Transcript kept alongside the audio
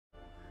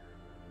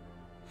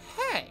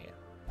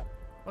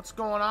What's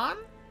going on?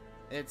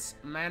 It's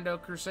Mando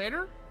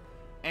Crusader,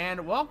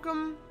 and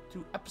welcome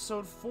to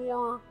episode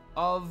 4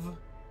 of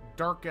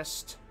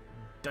Darkest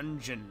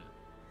Dungeon.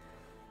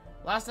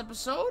 Last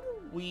episode,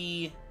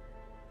 we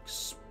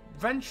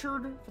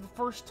ventured for the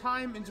first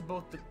time into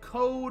both the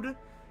Cove,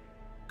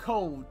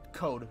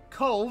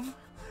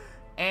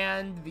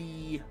 and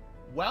the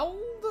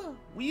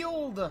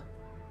Weald,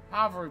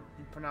 however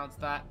you pronounce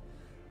that.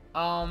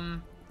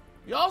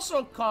 We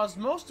also caused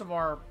most of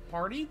our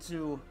party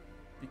to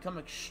become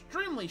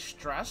extremely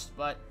stressed,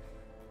 but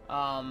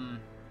I'm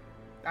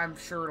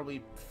sure it'll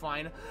be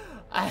fine.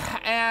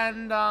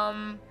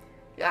 Yeah,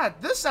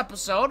 this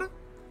episode,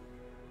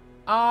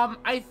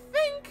 I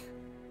think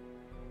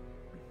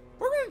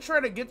we're gonna try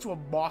to get to a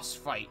boss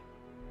fight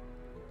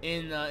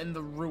in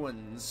the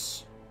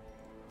ruins.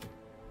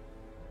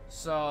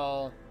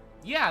 So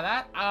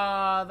yeah,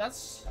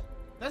 that's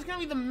gonna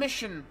be the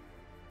mission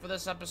for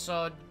this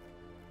episode.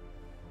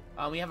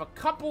 We have a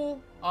couple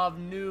of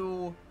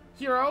new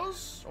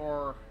heroes,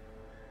 or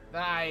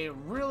that I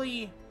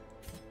really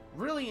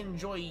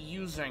enjoy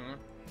using,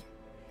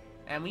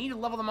 and we need to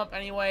level them up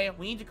anyway.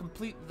 We need to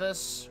complete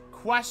this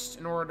quest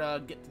in order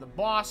to get to the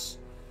boss,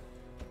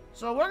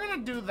 so we're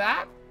gonna do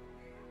that.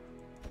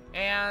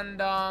 And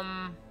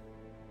yeah,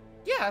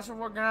 that's what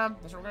we're gonna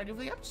do for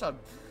the episode.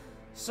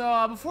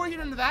 So before we get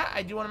into that,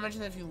 I do want to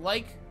mention that if you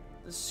like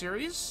this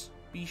series,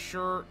 be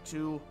sure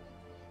to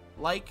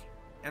like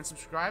and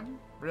subscribe.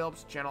 Really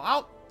helps the channel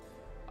out.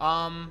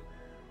 Be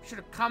sure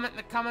to comment in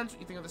the comments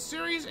what you think of the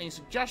series, any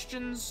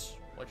suggestions,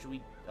 what should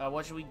we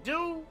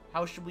do,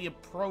 how should we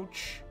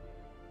approach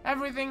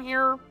everything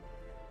here,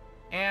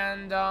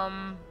 and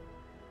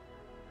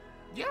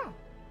yeah,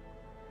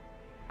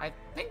 I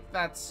think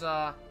that's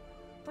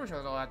pretty sure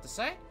that's all I have to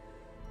say.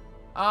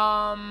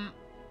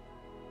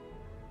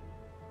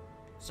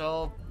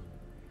 So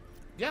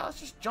yeah, let's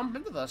just jump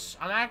into this.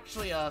 I'm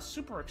actually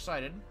super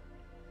excited,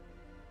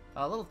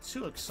 a little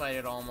too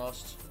excited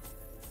almost.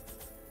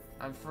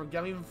 I'm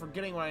even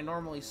forgetting what I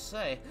normally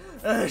say.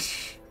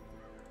 It's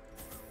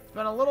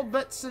been a little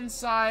bit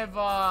since I've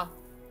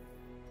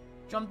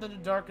jumped into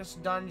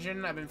Darkest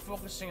Dungeon. I've been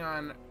focusing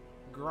on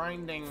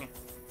grinding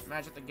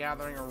Magic the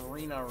Gathering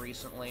Arena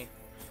recently,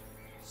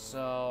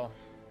 so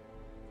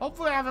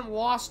hopefully I haven't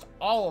lost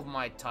all of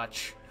my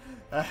touch.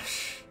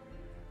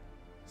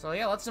 So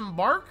yeah, let's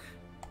embark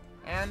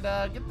and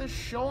get this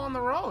show on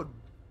the road.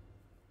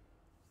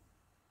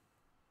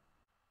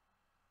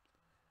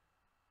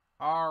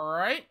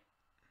 Alright,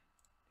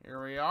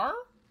 here we are.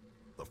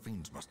 The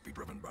fiends must be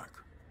driven back.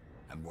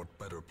 And what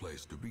better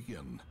place to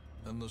begin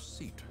than the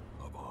seat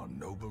of our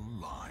noble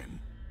line?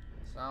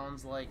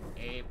 Sounds like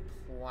a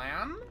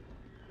plan.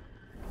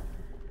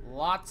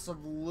 Lots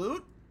of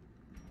loot.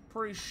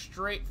 Pretty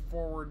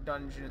straightforward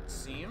dungeon, it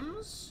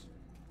seems.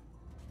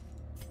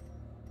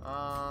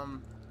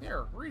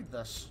 Here, read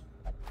this.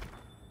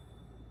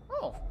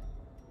 Oh.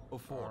 A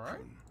fortune, all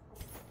right.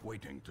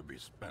 waiting to be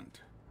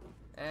spent.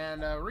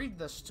 And read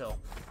this too.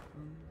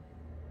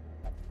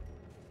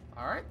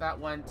 Alright, that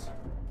went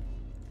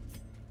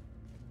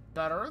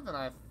better than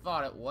I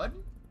thought it would.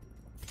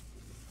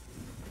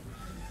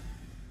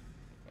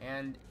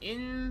 And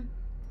into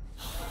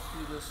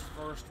this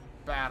first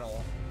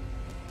battle.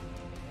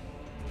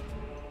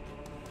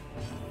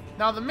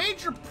 Now, the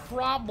major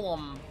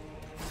problem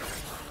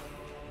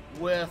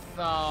with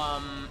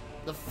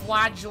the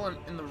flagellant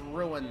in the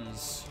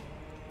ruins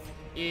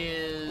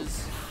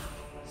is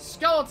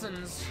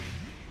skeletons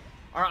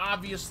are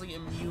obviously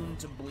immune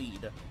to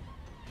bleed.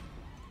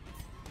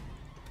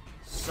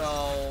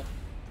 So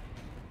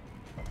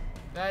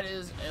that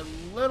is a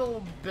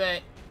little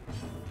bit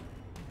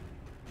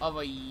of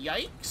a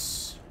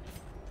yikes.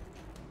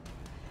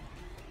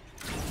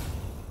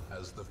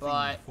 As the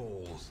but fiend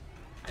falls,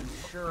 I'm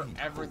sure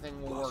everything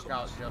will work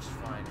out just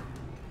fine.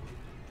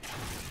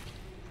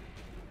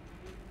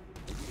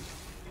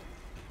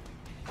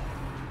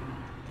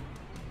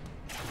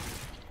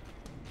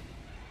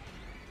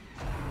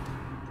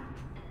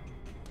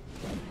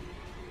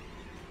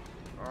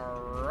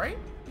 Alright.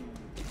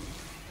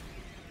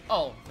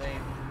 Oh, they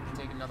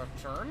take another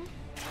turn?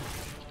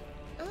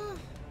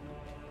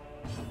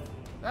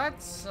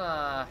 That's,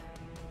 that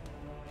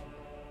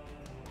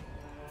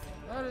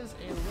is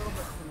a little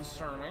bit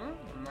concerning,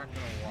 I'm not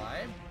gonna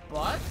lie,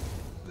 but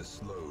the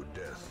slow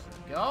death,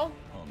 go.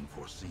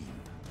 unforeseen,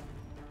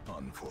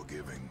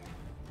 unforgiving.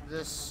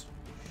 This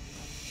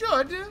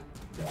should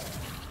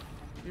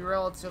be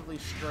relatively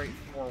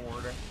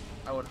straightforward,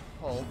 I would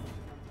hope.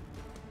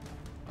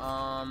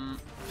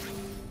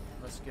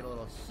 Let's get a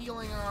little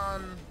healing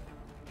on.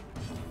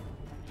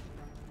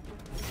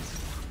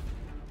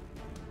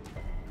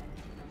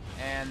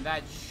 And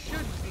that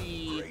should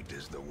be Great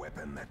is the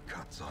weapon that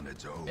cuts on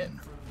its own. it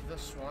for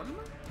this one.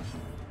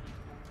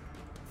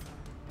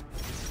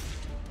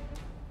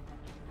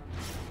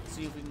 Let's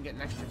see if we can get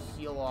an extra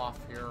heal off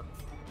here.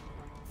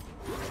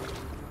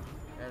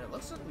 And it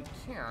looks like we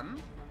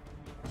can.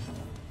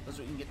 Because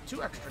we can get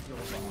 2 extra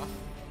heals off.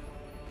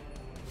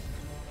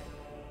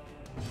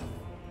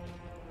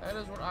 That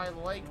is what I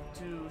like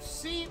to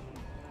see.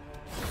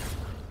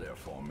 Their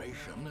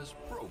formation is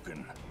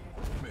broken.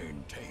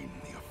 Maintain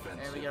the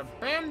offensive. And we get a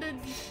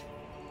bandage.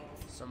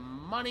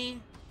 Some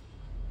money.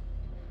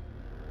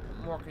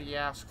 What more could you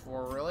ask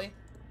for, really?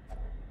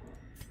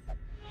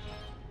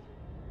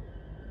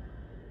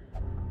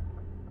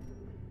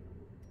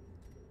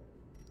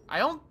 I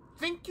don't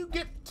think you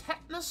get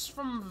tetanus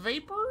from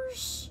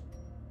vapors.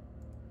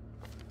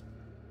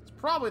 It's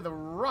probably the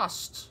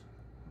rust,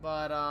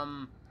 but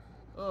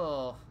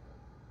ugh.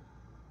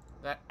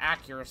 That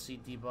accuracy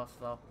debuff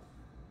though.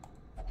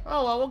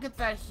 Oh well, we'll get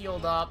that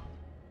healed up.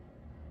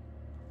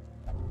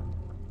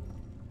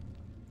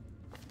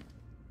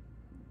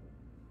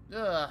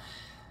 Ugh.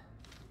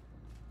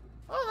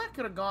 Oh, that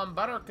could have gone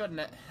better, couldn't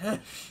it?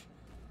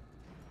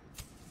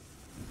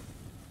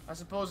 I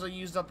suppose I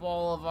used up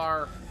all of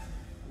our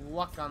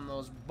luck on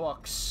those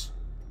books.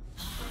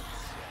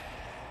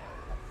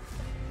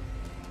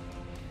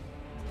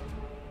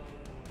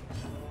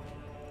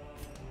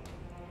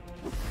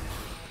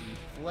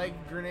 Leg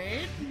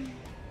grenade.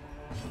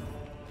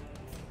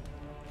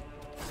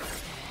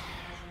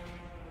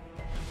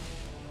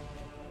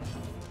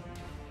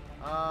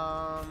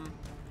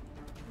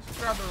 Let's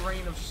grab the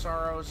Rain of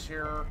Sorrows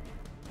here.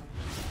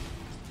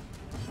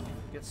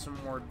 Get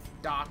some more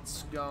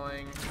dots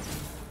going.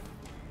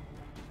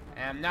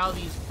 And now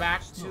these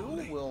back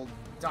two will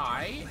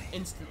die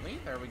instantly.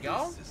 There we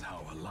go. This is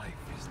how a life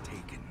is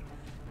taken.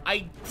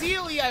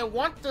 Ideally, I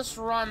want this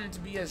run to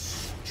be as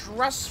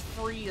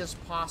stress-free as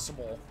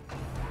possible.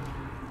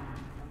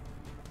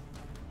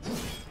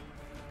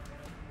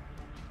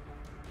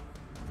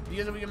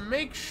 Because if we can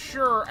make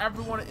sure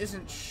everyone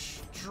isn't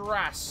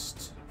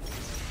stressed,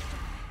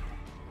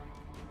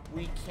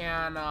 we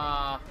can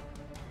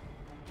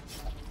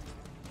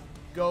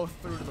go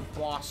through to the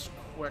boss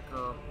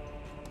quicker.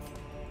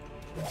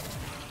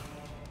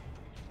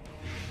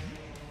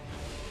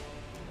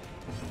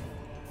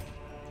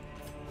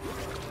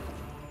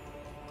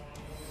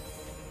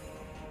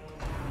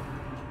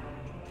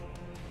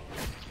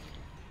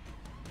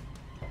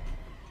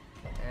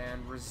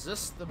 And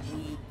resist the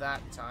bleed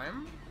that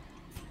time.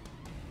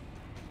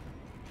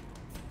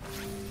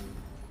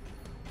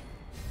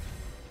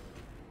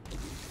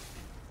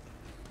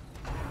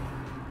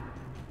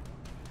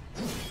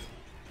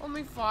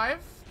 Only 5.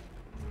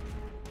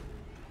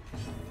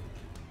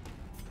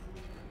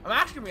 I'm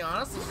actually gonna be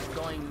honest,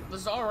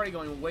 this is already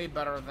going way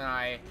better than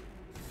I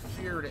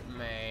feared it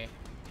may.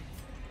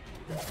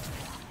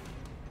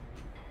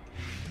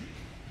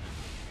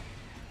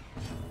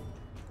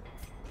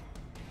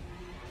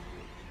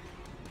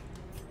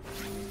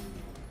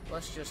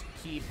 Let's just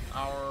keep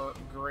our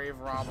grave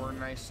robber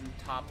nice and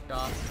topped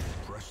up.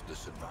 Press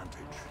disadvantage.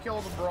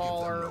 Kill the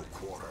brawler. Give them no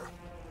quarter.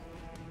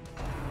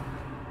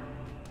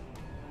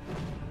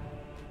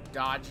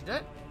 Dodged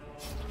it.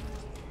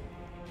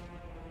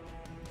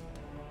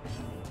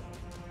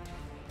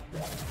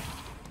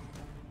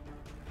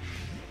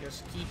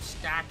 Just keep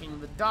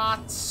stacking the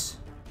dots.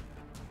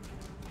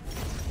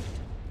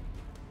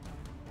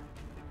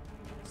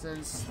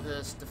 Since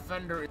this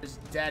defender is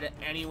dead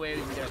anyway,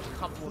 we can get a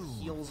couple of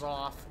heals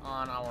off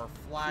on our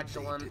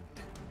flagellant.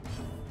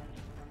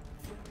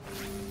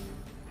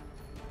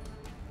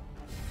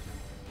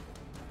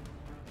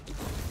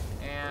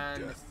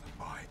 And Death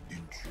by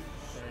inches.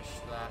 finish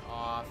that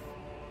off.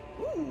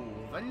 Ooh,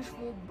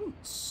 Vengeful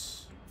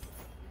Boots.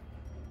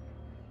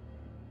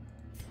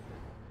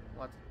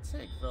 Let's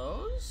take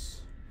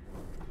those.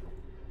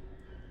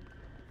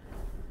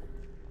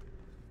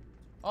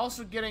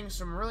 Also getting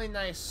some really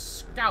nice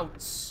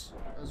scouts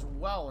as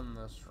well in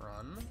this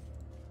run.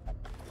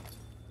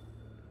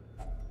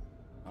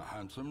 A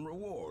handsome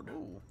reward.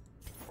 Ooh.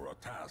 For a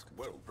task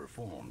well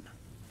performed.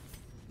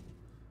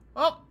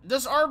 Well,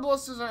 this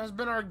Arbalest has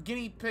been our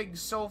guinea pig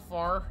so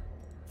far.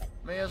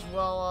 May as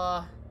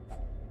well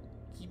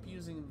keep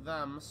using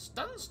them.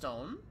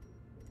 Stunstone.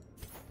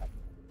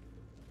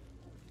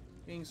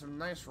 Getting some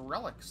nice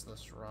relics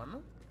this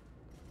run.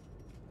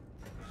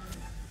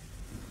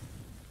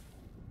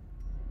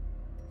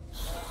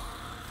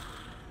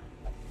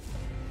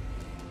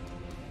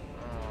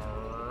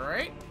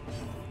 Alright.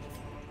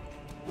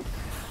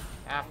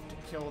 Have to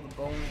kill the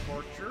Bone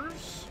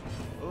Torchers.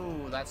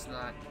 Ooh, that's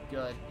not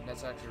good.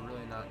 That's actually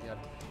really not good.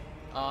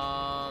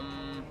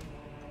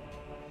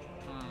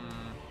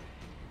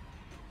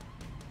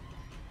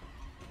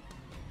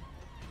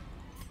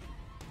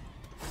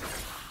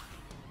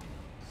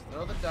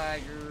 Throw the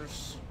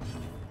daggers.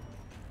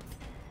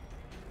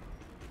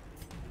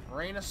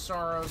 Rain of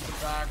Sorrows, the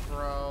back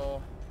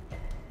row.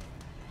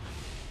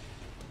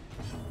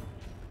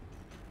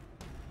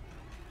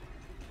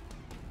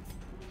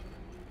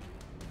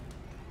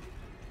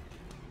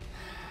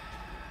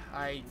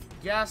 I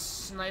guess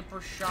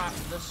sniper shot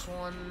this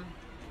one.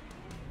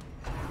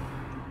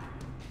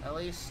 At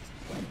least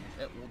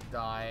it will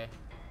die.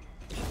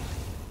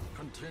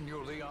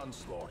 Continue the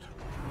onslaught.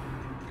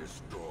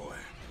 Destroy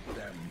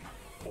them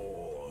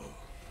all.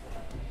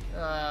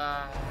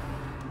 I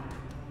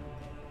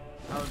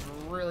was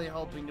really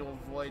hoping to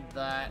avoid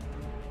that.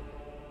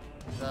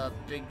 the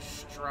big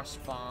stress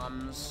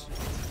bombs.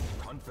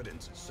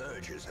 Confidence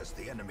surges as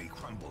the enemy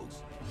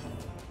crumbles.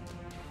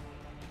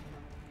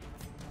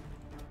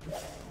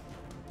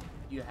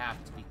 You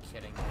have to be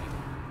kidding me.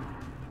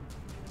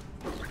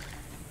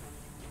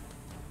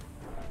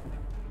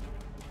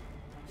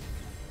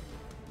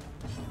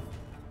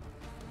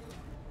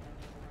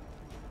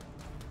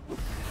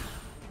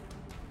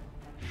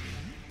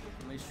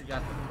 At least we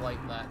got the blight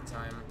that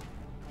time.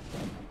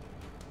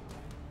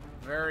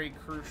 Very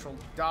crucial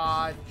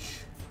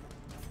dodge.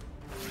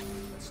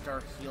 Let's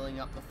start healing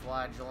up the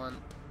flagellant.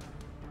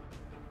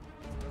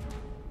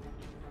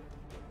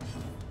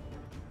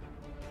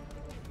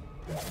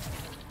 The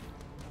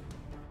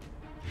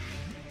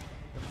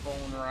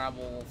bone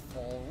rabble will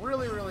fall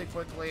really, really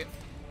quickly.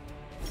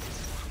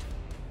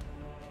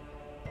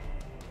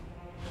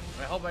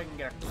 I hope I can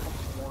get a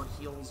couple more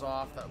heals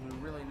off. That would be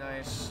really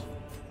nice.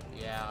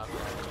 Yeah.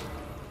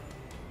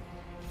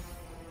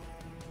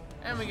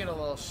 And we get a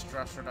little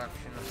stress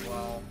reduction as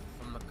well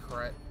from the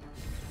crit.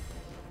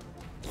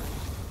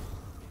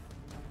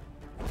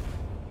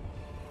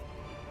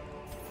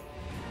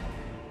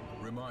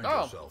 Remind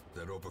yourself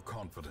that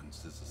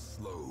overconfidence is a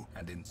slow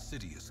and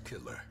insidious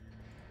killer.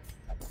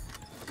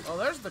 Oh,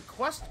 there's the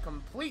quest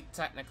complete,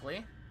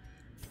 technically.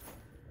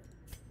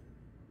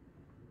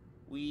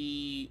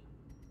 We,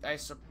 I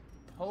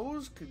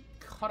suppose, could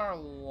cut our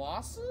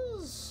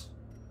losses?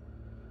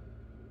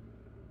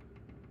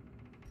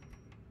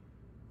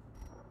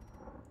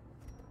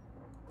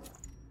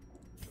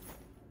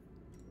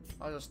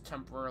 I'll just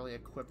temporarily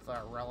equip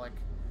that relic.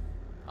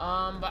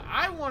 But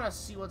I want to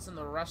see what's in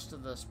the rest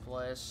of this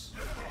place.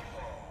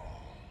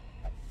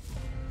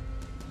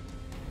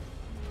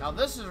 Now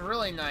this is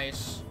really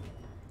nice,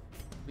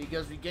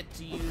 because we get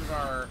to use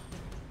our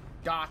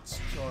dots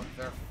to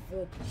their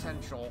full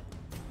potential.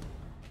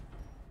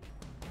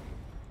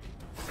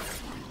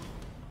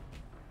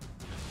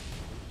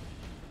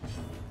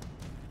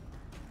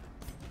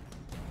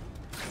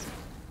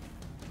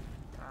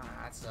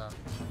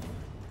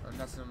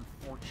 That's an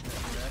unfortunate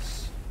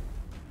miss.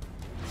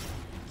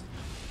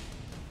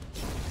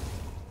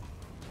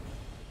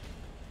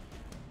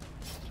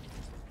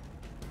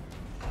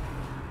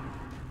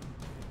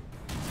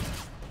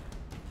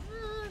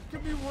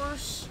 Could be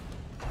worse.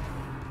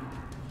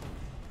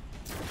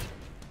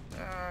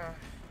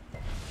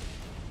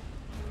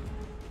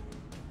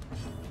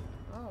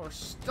 Oh, we're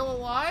still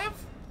alive?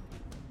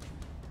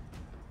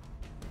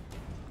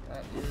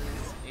 That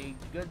is a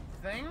good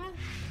thing.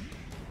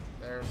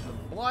 There's the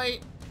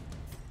blight.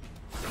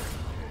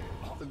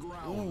 The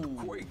ground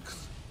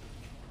quakes.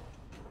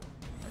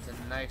 That's a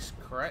nice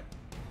crit.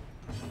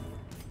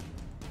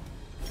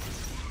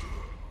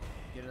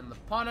 Get in the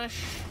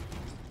punish.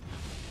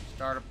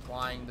 Start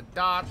applying the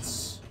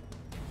dots.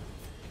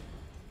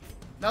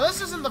 Now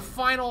this isn't the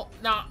final.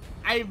 Now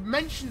I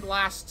mentioned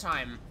last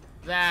time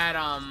that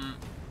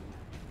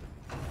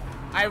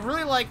I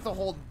really like the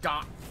whole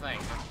dot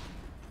thing,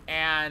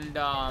 and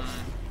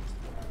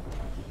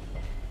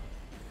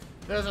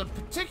there's a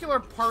particular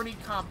party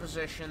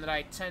composition that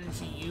I tend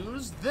to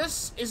use.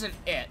 This isn't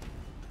it.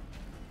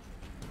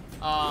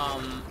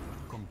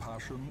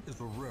 Compassion is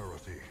a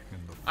rarity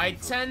in the I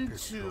tend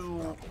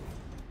to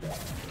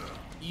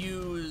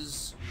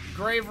use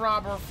Grave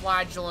Robber,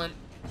 Flagellant,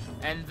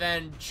 and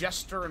then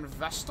Jester and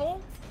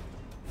Vestal.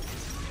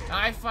 And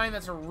I find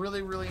that's a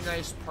really, really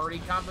nice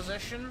party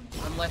composition,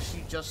 unless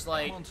you just,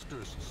 like,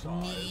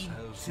 need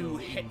to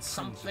hit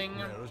something,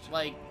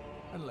 like,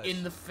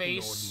 in the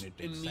face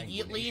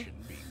immediately.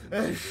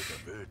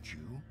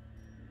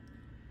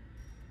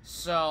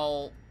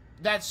 So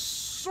that's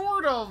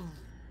sort of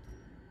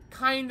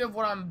kind of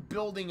what I'm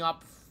building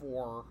up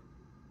for.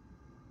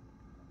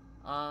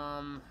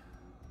 Let's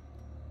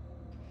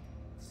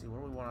see,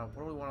 what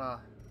do we wanna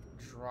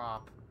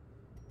drop?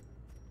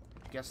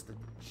 I guess the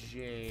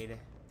Jade.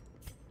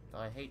 Though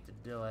I hate to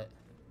do it.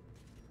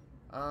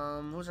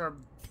 Who's our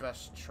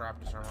best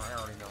trap disarmer? I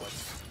already know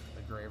it's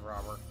the Grave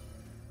Robber.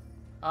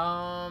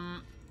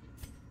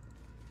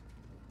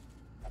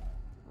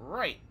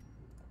 Right.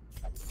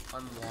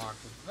 Unlock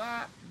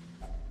that.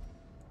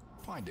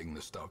 Finding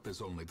the stuff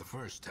is only the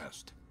first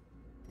test.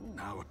 Ooh.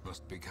 Now it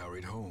must be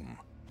carried home.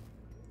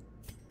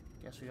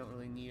 Guess we don't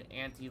really need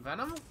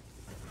anti-venom.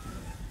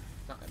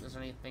 Not that there's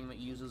anything that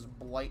uses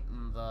blight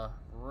in the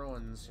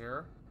ruins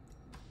here.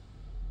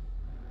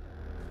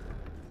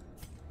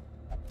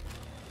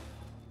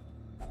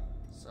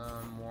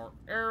 Some more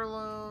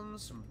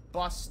heirlooms, some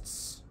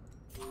busts.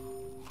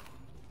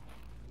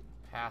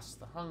 Pass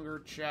the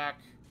hunger check.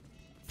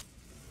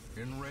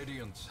 In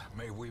Radiance,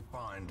 may we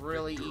find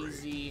Really victory.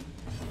 easy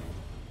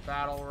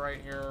battle right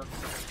here.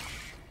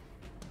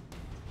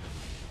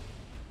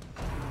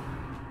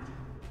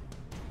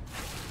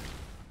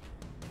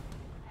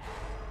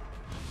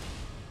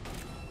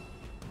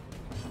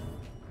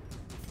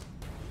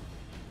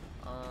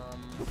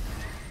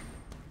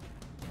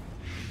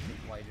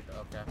 Lighted,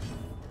 okay.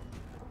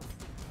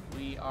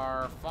 We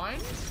are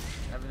fine.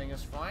 Everything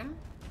is fine.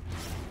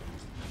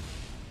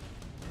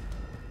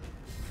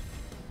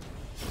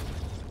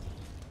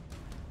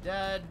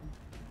 Dead.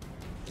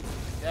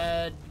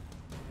 Dead.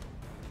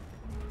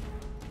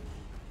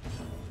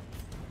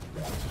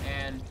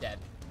 And dead.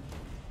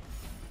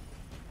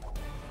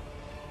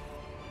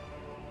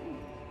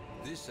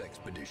 This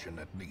expedition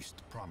at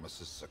least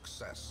promises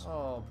success.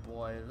 Oh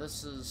boy,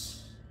 this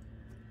is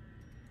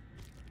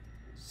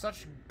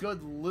such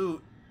good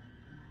loot.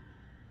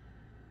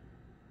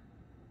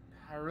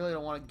 I really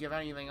don't want to give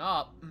anything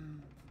up.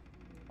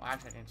 Well,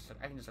 actually,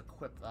 I can just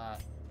equip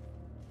that.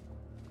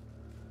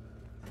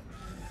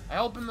 I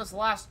hope in this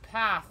last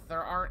path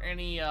there aren't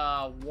any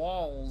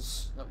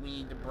walls that we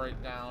need to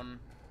break down.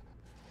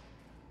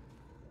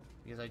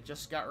 Because I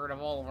just got rid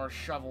of all of our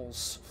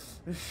shovels.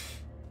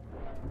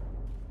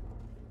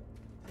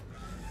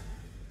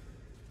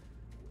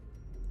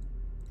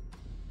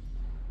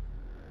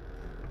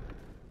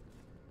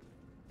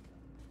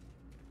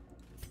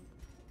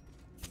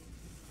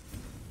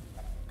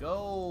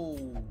 Go,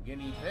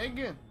 guinea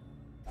pig.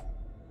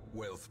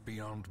 Wealth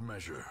beyond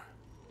measure,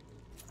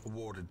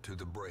 awarded to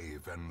the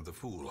brave and the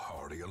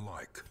foolhardy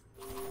alike.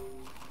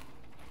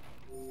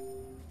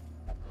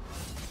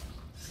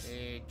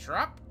 A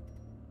trap.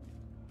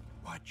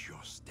 Watch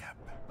your step.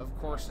 Of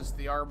course, it's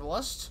the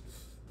arbalist.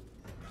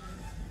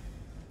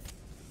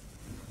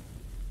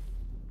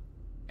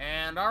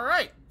 And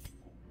alright.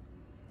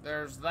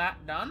 There's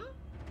that done.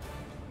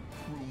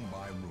 Room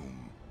by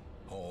room,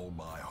 hall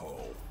by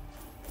hall,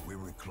 we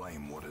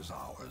reclaim what is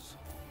ours.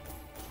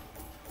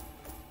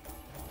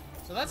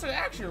 So that's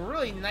actually a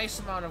really nice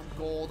amount of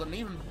gold, and an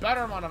even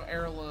better amount of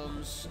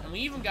heirlooms. And we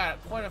even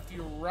got quite a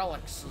few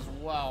relics as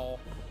well.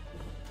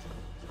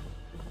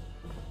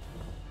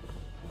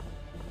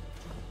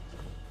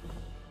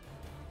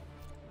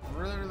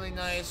 Really, really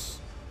nice.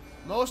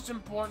 Most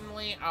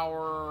importantly,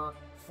 our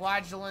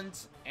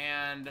flagellant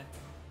and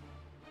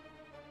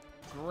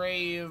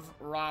grave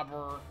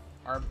robber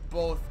are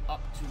both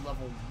up to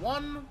level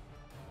 1.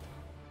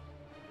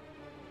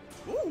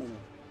 Ooh.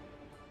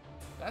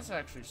 That's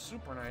actually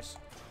super nice.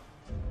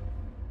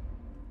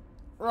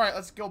 Right,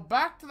 let's go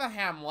back to the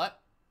hamlet.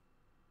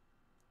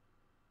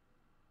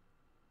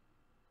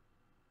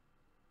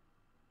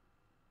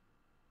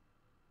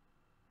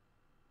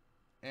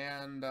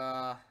 And,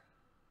 A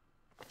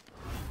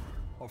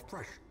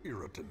fresh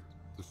irritant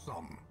to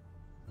some.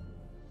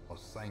 A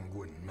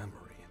sanguine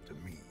memory to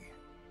me.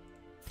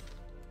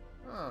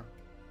 Huh.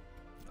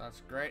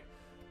 That's great.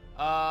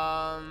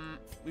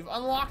 We've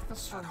unlocked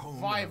the At home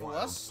in wild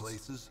survivalist.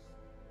 places,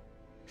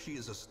 she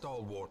is a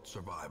stalwart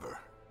survivor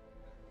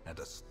and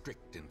a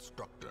strict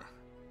instructor.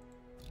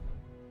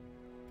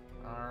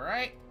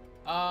 Alright.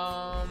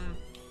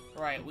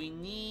 Right, we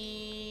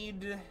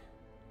need to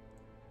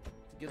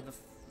give the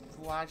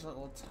flagellant a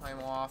little time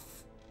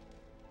off.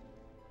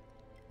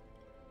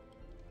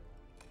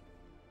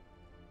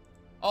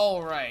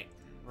 Oh, right.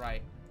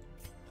 Right.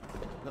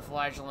 The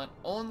flagellant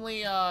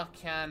only,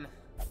 can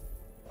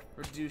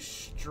reduce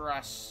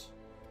stress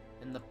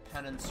in the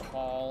penance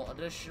hall.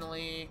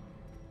 Additionally,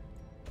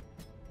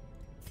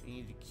 we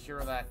need to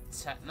cure that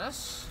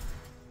tetanus.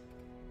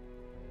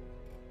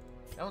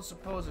 I don't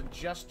suppose a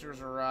jester's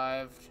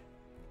arrived.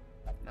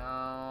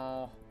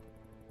 No.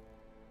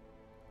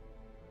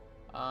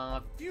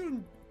 A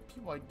few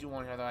people I do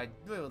want here, though. I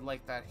really would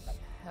like that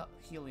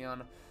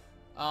Helion.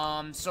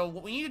 So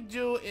what we need to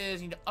do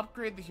is need to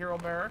upgrade the hero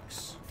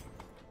barracks.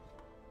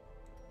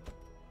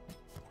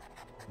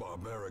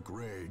 Barbaric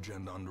rage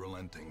and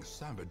unrelenting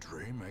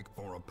savagery make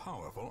for a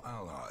powerful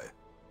ally.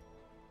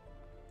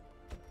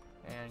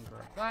 And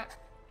grab that.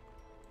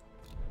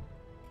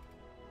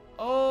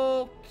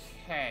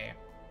 Okay.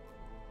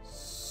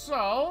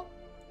 So,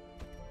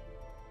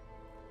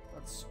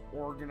 let's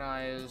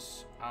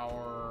organize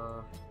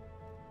our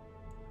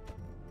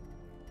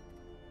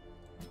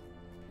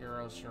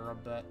heroes here a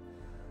bit.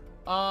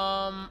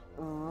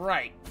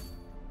 Right.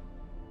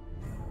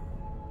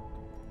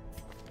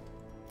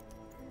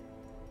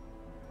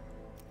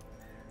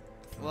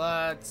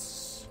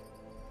 Let's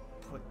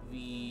put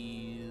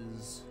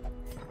these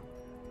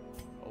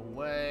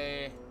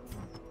away.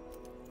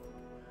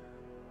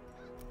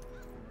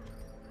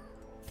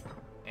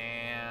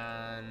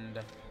 And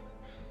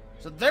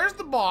so there's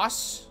the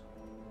boss.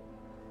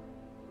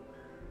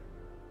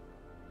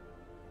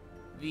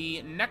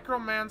 The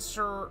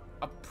Necromancer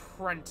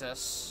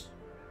Apprentice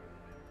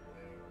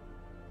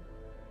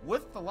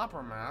with the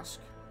leper mask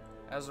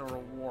as a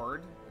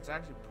reward. It's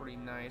actually pretty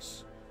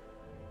nice.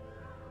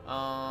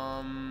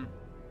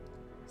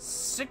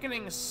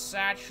 Sickening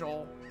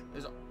Satchel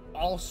is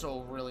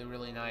also really,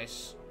 really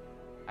nice.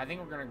 I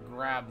think we're gonna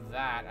grab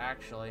that,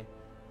 actually.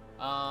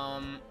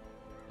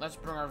 Let's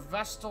bring our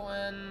Vestal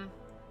in.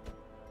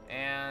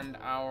 And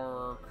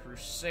our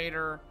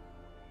Crusader.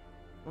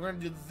 We're gonna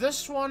do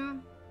this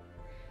one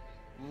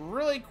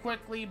really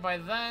quickly. By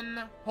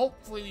then,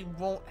 hopefully we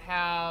won't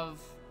have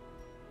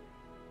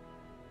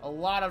a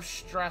lot of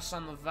stress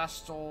on the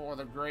Vestal or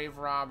the Grave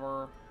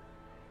Robber.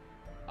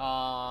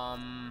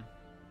 And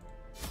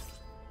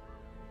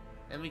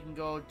we can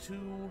go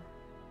to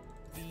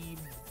the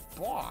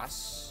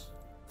boss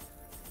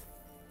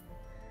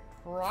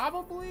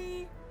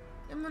probably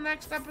in the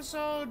next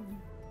episode.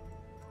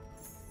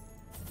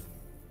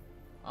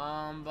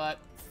 But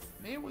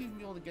maybe we'll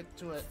be able to get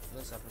to it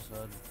this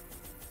episode.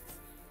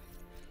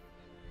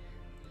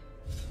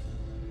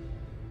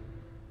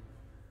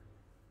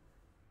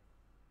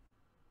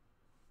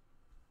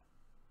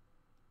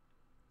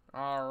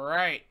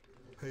 Alright.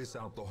 Pace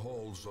out the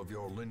halls of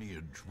your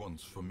lineage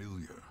once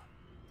familiar.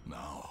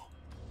 Now,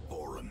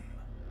 foreign.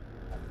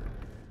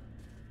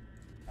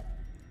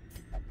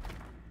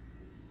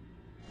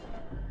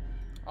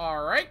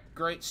 Alright,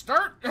 great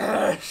start.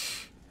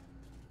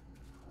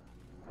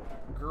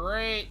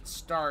 Great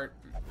start.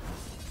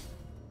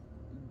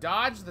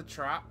 Dodge the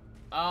trap.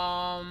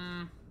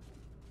 Right,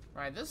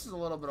 this is a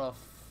little bit of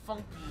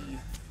funky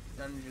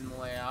dungeon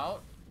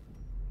layout.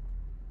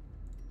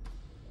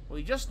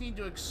 We just need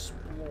to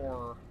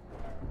explore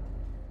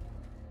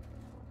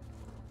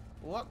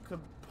what could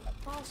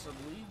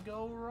possibly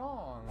go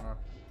wrong.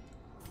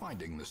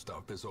 Finding the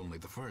stuff is only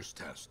the first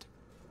test.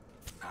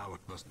 Now it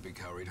must be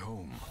carried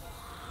home.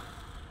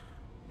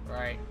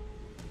 Right.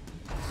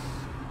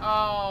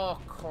 Oh,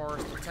 of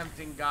course, the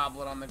tempting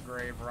goblet on the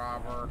grave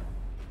robber.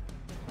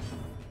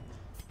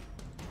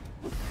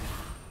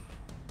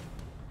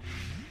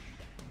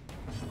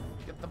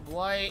 Get the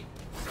blight.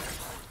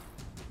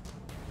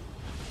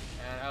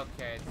 And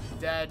okay, it's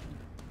dead.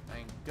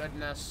 Thank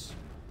goodness.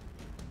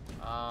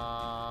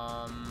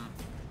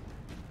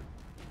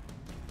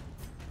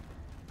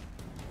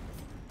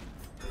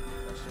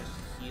 Let's just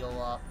heal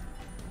up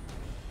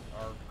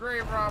our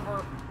grave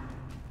robber.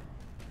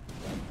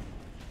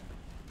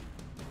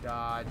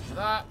 Dodge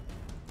that.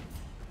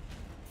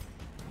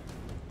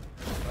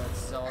 Let's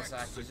zealous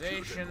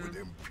accusation. With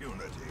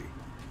impunity.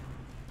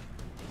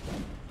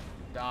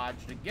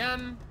 Dodged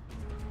again.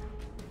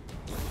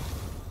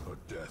 A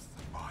death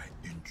by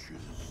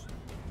inches.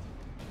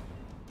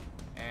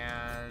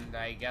 And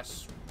I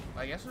guess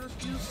we'll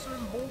just use some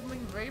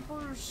emboldening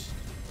vapors.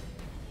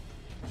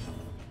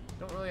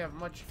 Don't really have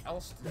much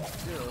else to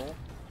do.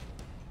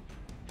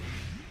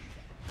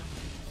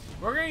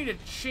 We're gonna need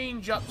to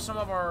change up some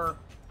of our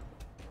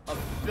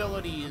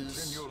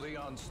abilities. Continue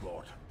the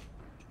onslaught.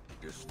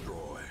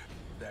 Destroy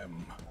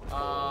them.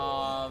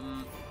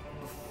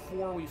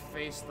 Before we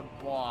face the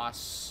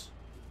boss.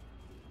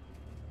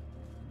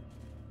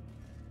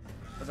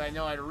 Because I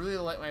know I'd really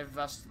like my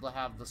Vestal to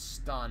have the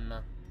stun.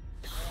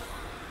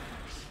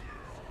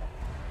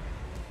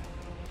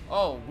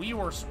 Oh, we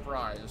were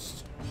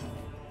surprised.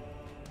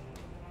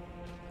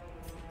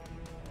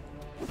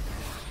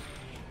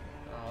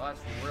 Oh, that's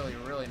really,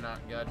 really not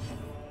good.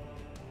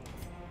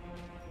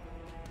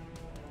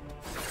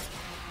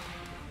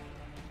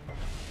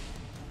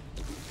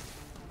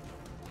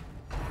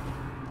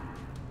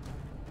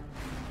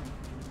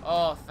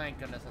 Oh, thank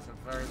goodness. That's a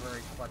very,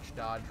 very clutch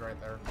dodge right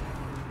there.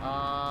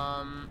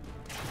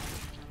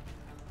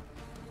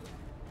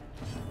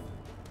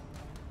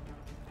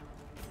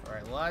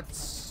 Alright,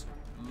 let's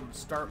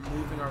start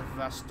moving our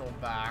Vestal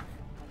back.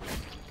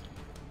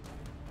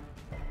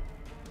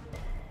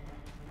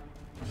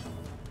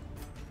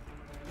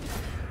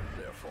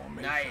 Their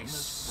formation Nice.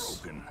 is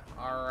broken.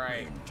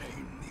 Alright.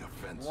 Maintain the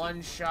offensive.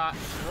 One shot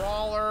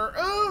brawler.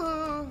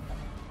 Ooh.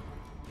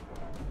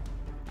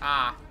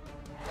 Ah.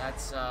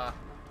 That's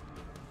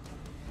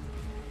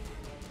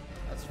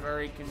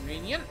very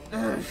convenient.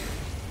 The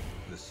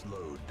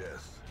slow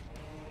death.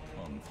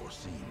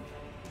 Unforeseen.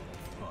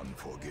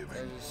 Unforgiving.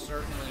 That is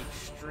certainly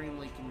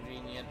extremely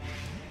convenient.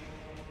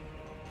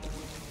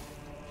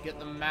 Get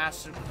the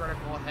massive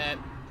critical hit.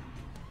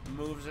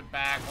 Moves it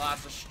back.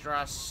 Lots of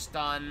stress.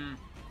 Stun.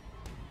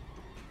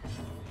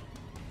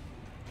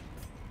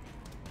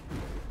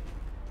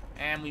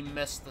 And we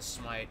missed the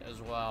smite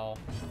as well.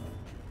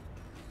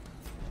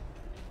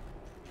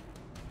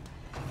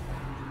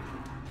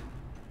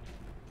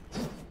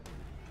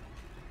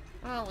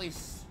 Well, at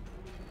least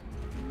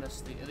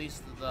missed the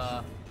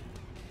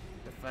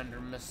defender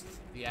missed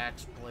the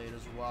axe blade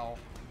as well.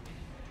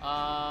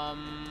 I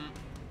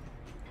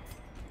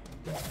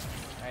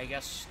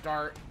guess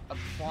start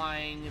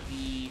applying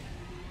the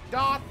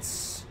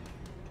dots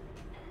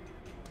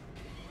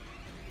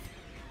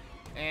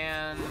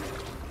and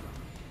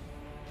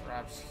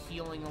perhaps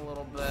healing a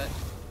little bit.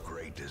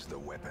 Great is the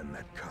weapon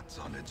that cuts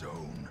on its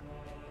own.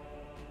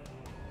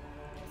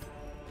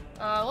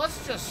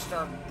 Let's just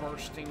start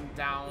bursting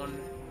down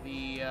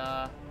the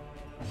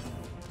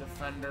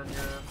defender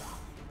here.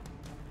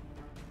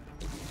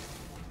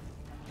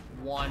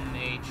 1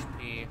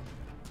 HP.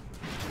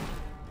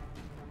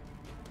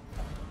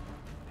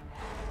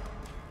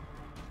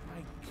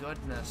 My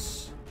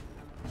goodness.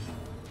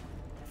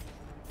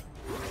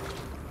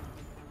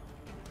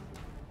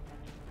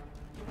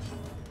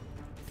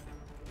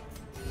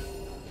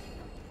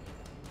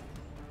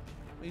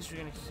 At least we're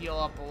gonna heal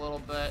up a little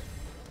bit.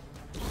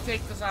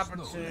 Take this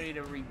opportunity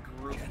to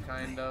regroup,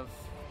 kind of.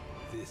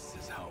 This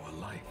is how a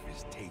life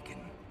is taken.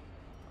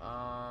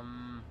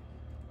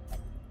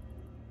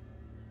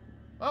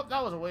 Oh,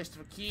 that was a waste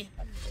of a key.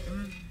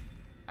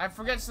 I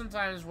forget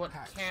sometimes what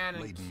Packs can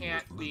and laden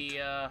can't with be,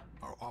 loot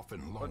are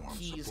often low what on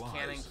keys supplies.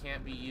 can and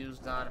can't be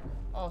used on.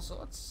 Also,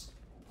 let's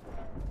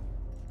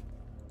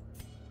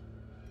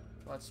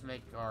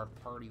make our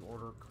party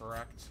order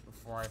correct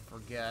before I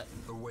forget.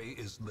 The way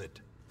is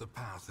lit. The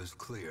path is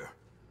clear.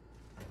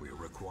 We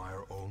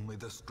require only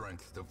the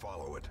strength to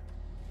follow it.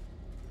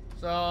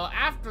 So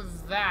after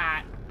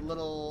that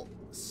little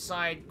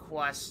side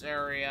quest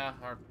area,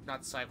 or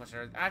not side quest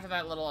area, after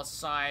that little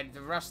aside,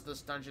 the rest of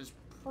this dungeon is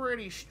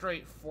pretty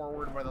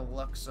straightforward by the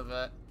looks of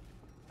it.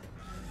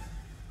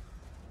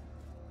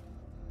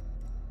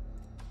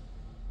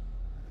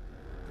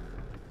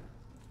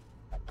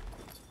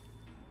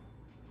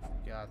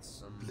 Got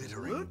some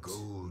Glittering loot.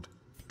 gold,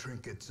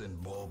 trinkets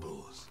and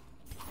baubles,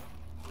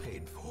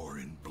 paid for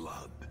in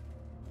blood.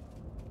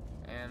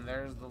 And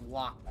there's the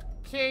locked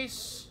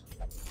case.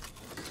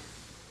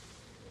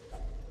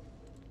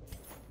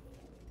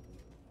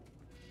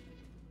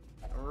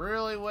 I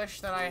really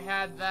wish that I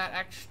had that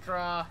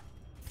extra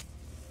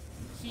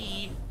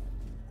key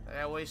that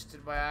I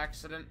wasted by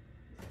accident.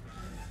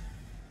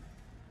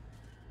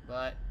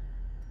 But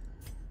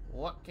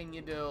what can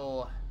you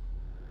do?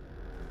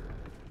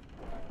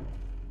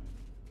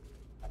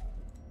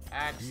 Even the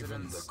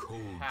Accidents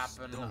cold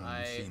happen, stone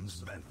I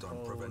seems bent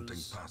on preventing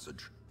suppose.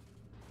 passage.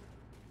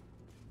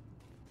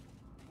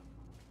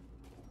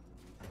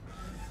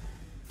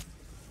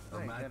 The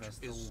Thank match goodness,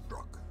 is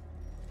struck.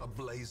 A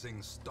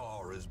blazing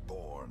star is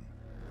born.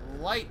 the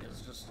light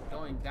is just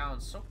going down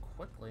so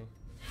quickly.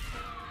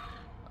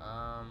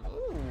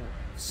 Ooh,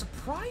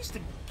 surprised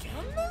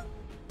again?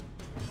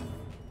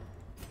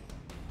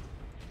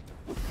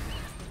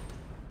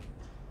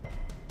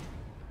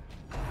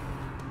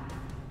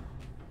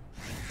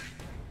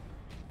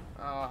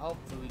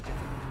 Hopefully we get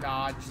to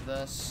dodge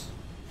this.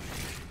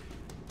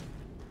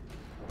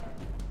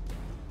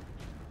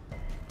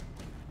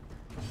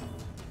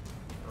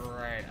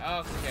 Right,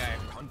 okay.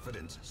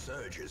 Confidence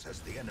surges as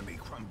the enemy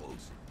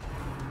crumbles.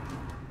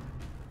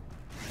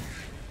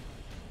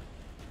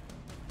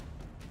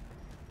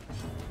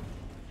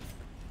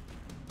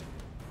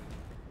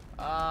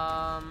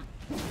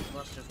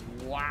 Let's just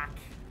whack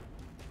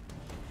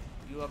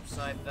you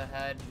upside the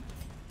head,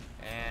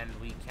 and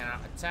we cannot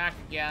attack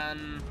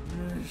again.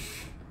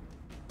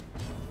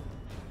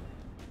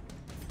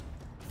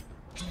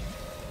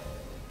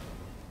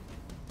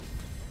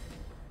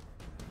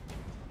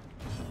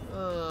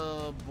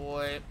 Oh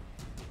boy.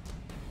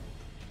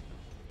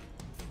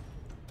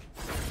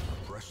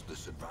 Press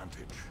this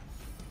advantage.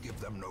 Give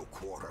them no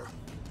quarter.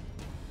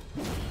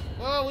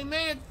 Well, we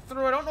made it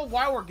through. I don't know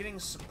why we're getting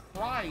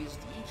surprised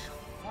each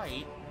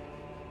fight.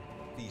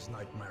 These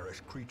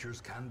nightmarish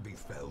creatures can be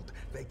felled.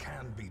 They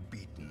can be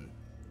beaten.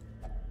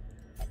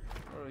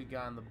 What do we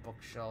got on the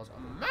bookshelves?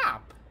 A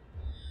map!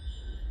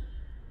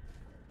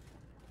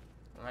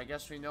 Well, I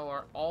guess we know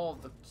where all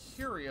of the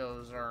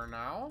curios are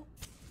now.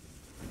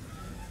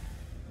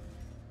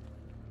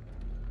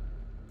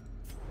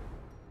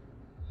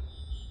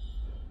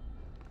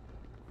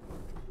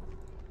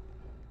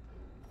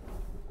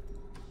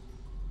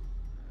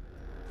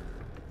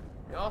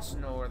 We also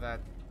know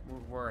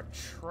where a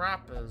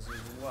trap is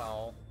as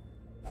well.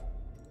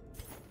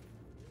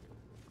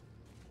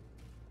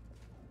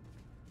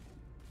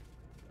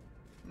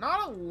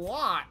 Not a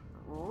lot,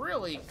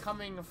 really,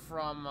 coming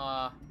from,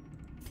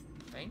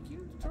 thank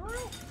you,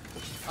 tutorial?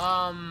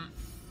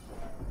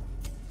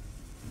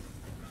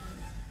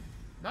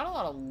 Not a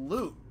lot of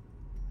loot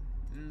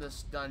in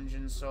this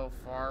dungeon so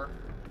far.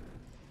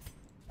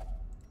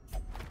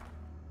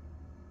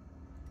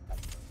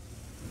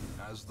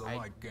 As the I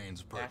light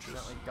gains purchase,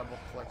 accidentally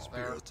double-clicked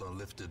there. spirits are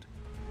lifted,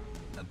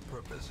 and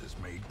purpose is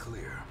made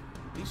clear.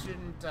 At least you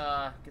didn't,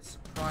 get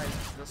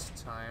surprised this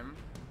time.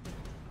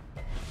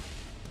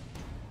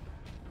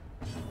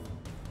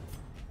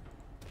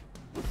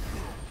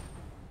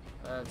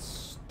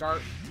 Let's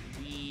start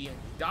the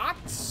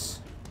dots.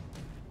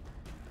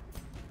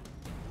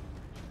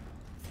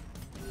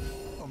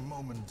 A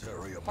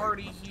momentary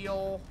Party abatement.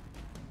 heal.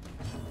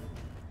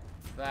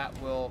 That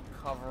will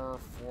cover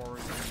for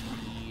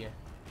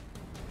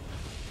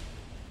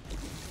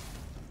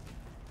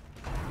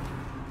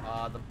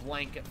the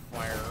blanket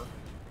fire.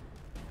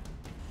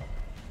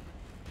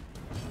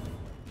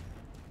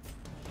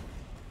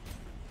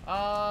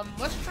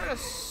 Let's try to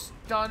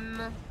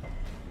stun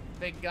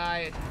big guy.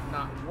 It did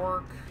not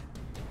work.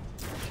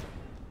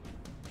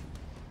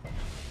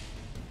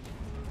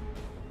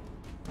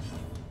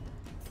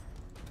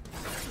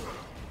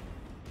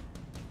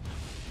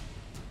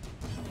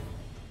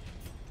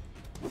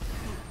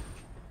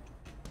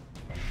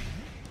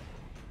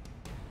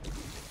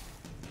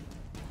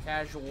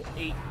 Casual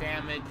 8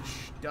 damage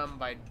done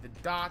by the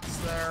dots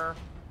there.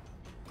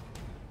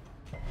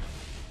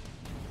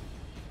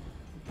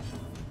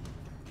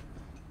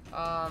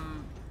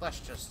 Let's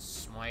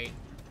just smite.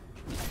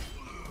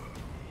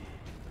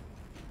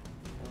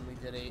 Only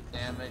did 8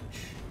 damage,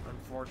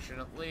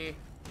 unfortunately.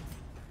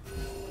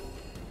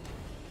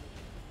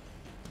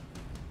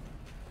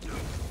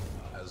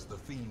 As the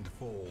fiend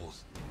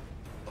falls,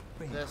 a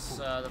faint This,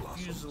 fruit the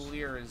blossoms.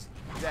 Fusilier is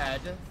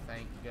dead,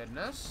 thank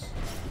goodness.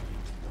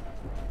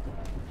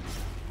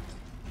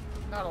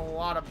 Not a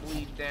lot of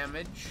bleed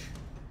damage.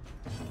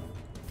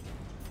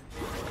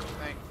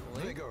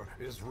 Thankfully. Vigor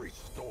is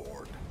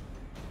restored.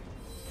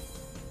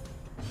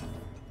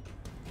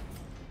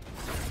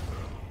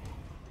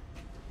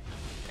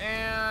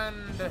 And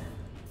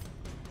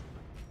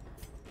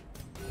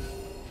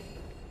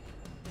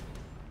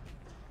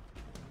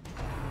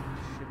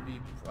should be,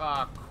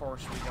 of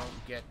course we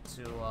don't get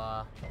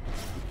to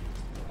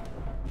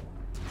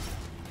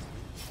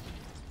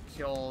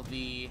kill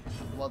the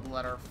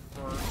Bloodletter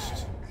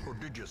first.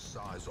 Prodigious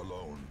size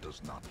alone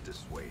does not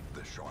dissuade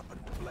the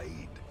sharpened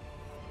blade.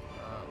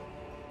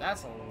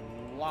 That's a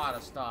lot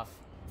of stuff.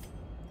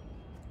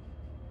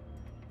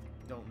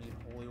 Don't need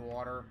holy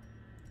water.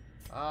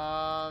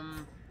 Alright,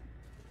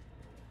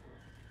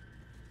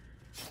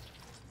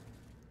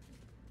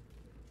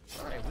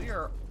 we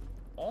are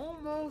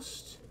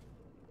almost...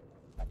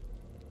 Can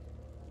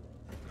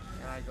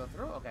I go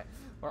through? Okay.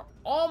 We're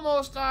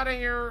almost out of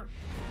here.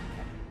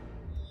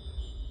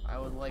 I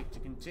would like to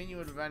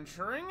continue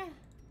adventuring.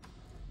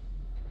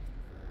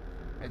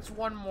 It's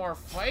one more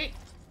fight.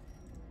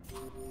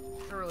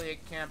 Surely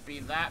it can't be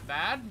that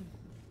bad.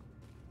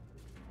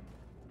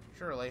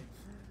 Surely.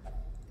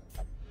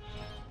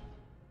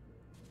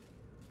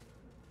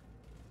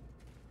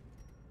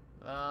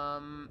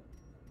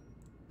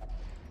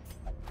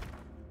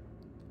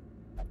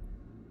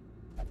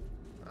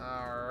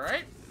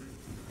 Alright.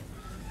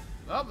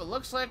 Well, it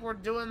looks like we're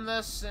doing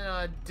this in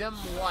a dim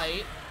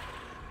light.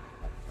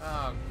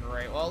 Oh,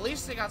 great. Well, at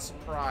least they got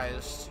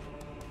surprised.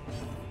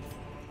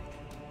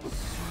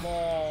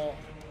 Small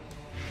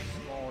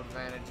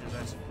advantages,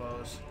 I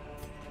suppose.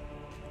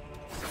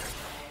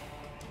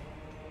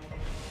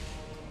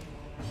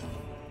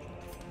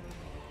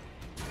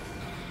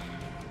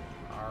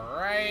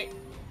 Alright.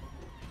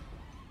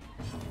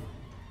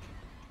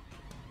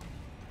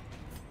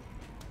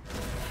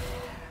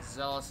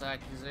 Zealous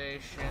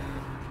accusation.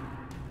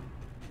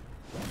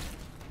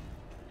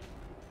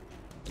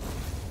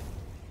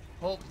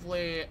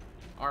 Hopefully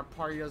our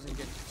party doesn't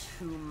get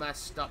too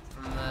messed up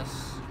from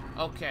this.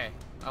 Okay,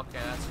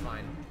 that's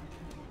fine.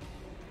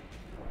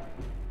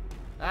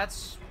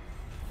 That's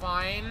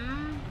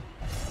fine.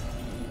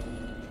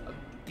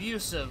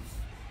 Abusive.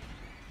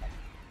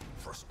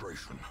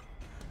 Frustration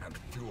and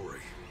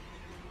fury.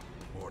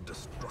 More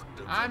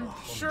destructive. I'm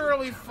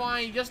surely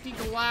fine. You just need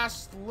to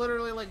last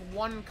literally like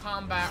one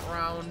combat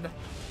round.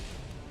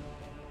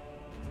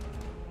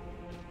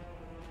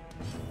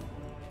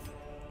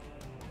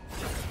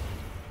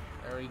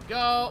 There we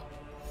go.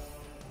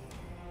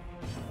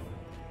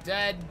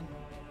 Dead.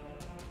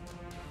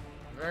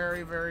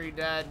 Very, very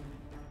dead.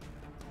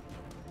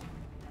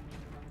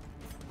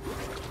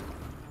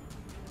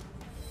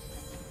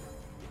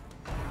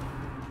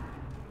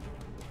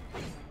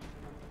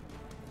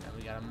 And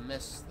we got a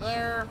miss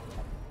there.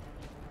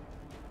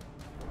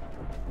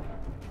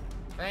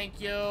 Thank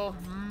you.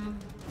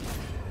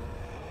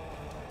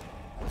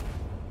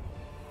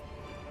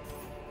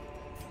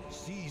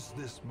 Seize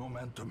this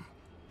momentum.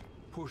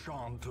 Push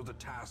on to the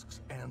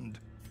task's end.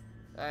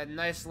 That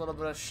nice little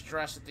bit of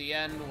stress at the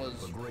end was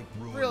The great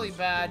ruins really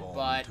bad, belong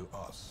but to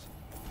us,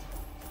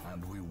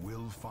 and we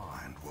will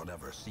find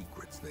whatever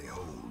secrets they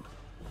hold.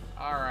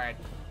 alright.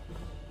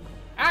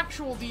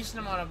 Actual decent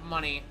amount of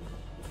money,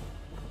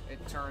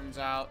 it turns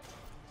out.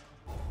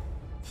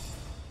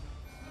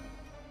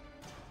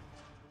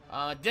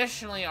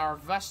 Additionally, our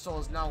Vestal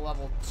is now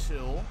level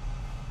 2.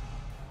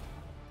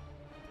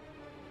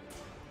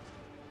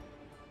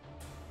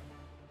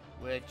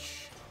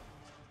 Which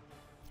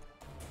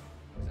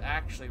is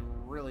actually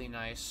really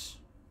nice.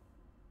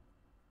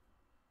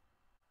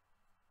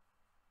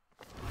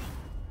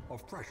 A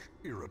fresh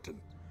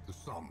irritant to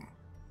some.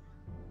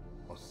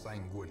 A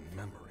sanguine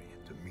memory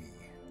to me.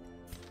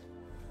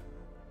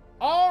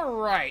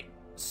 Alright,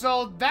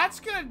 so that's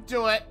gonna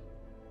do it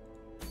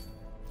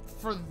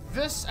for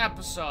this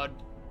episode.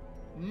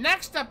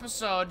 Next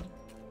episode,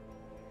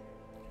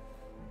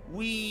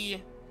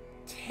 we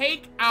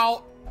take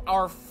out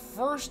our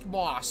first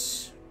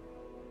boss.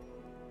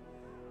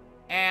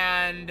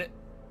 And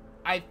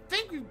I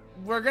think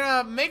we're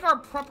gonna make our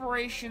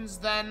preparations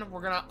then.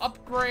 We're gonna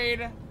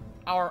upgrade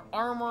our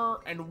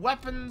armor and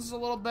weapons a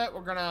little bit.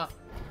 We're gonna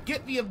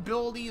get the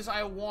abilities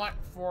I want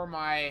for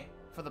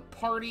the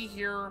party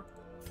here.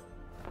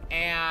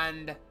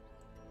 And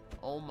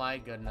oh my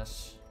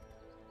goodness.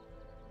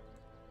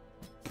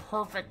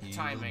 Perfect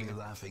timing. You will be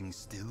laughing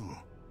still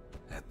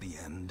at the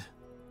end.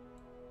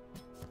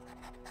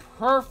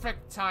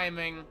 Perfect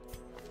timing.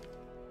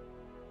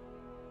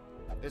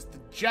 Is the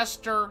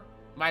Jester.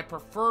 My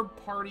preferred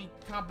party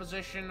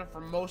composition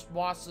for most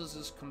bosses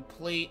is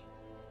complete.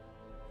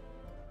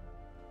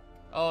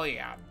 Oh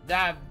yeah,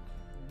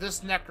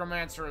 this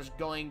Necromancer is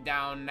going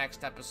down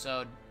next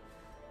episode.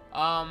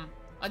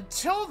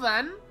 Until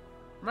then,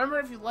 remember,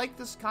 if you like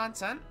this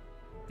content,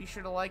 be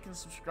sure to like and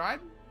subscribe.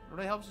 It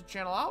really helps the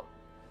channel out.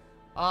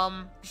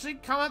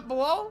 Just comment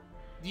below.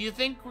 Do you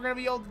think we're gonna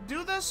be able to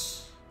do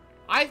this?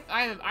 I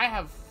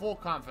have full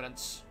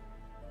confidence.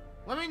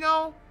 Let me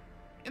know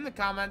in the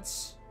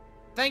comments.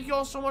 Thank you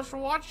all so much for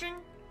watching,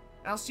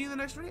 and I'll see you in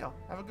the next video.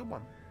 Have a good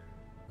one.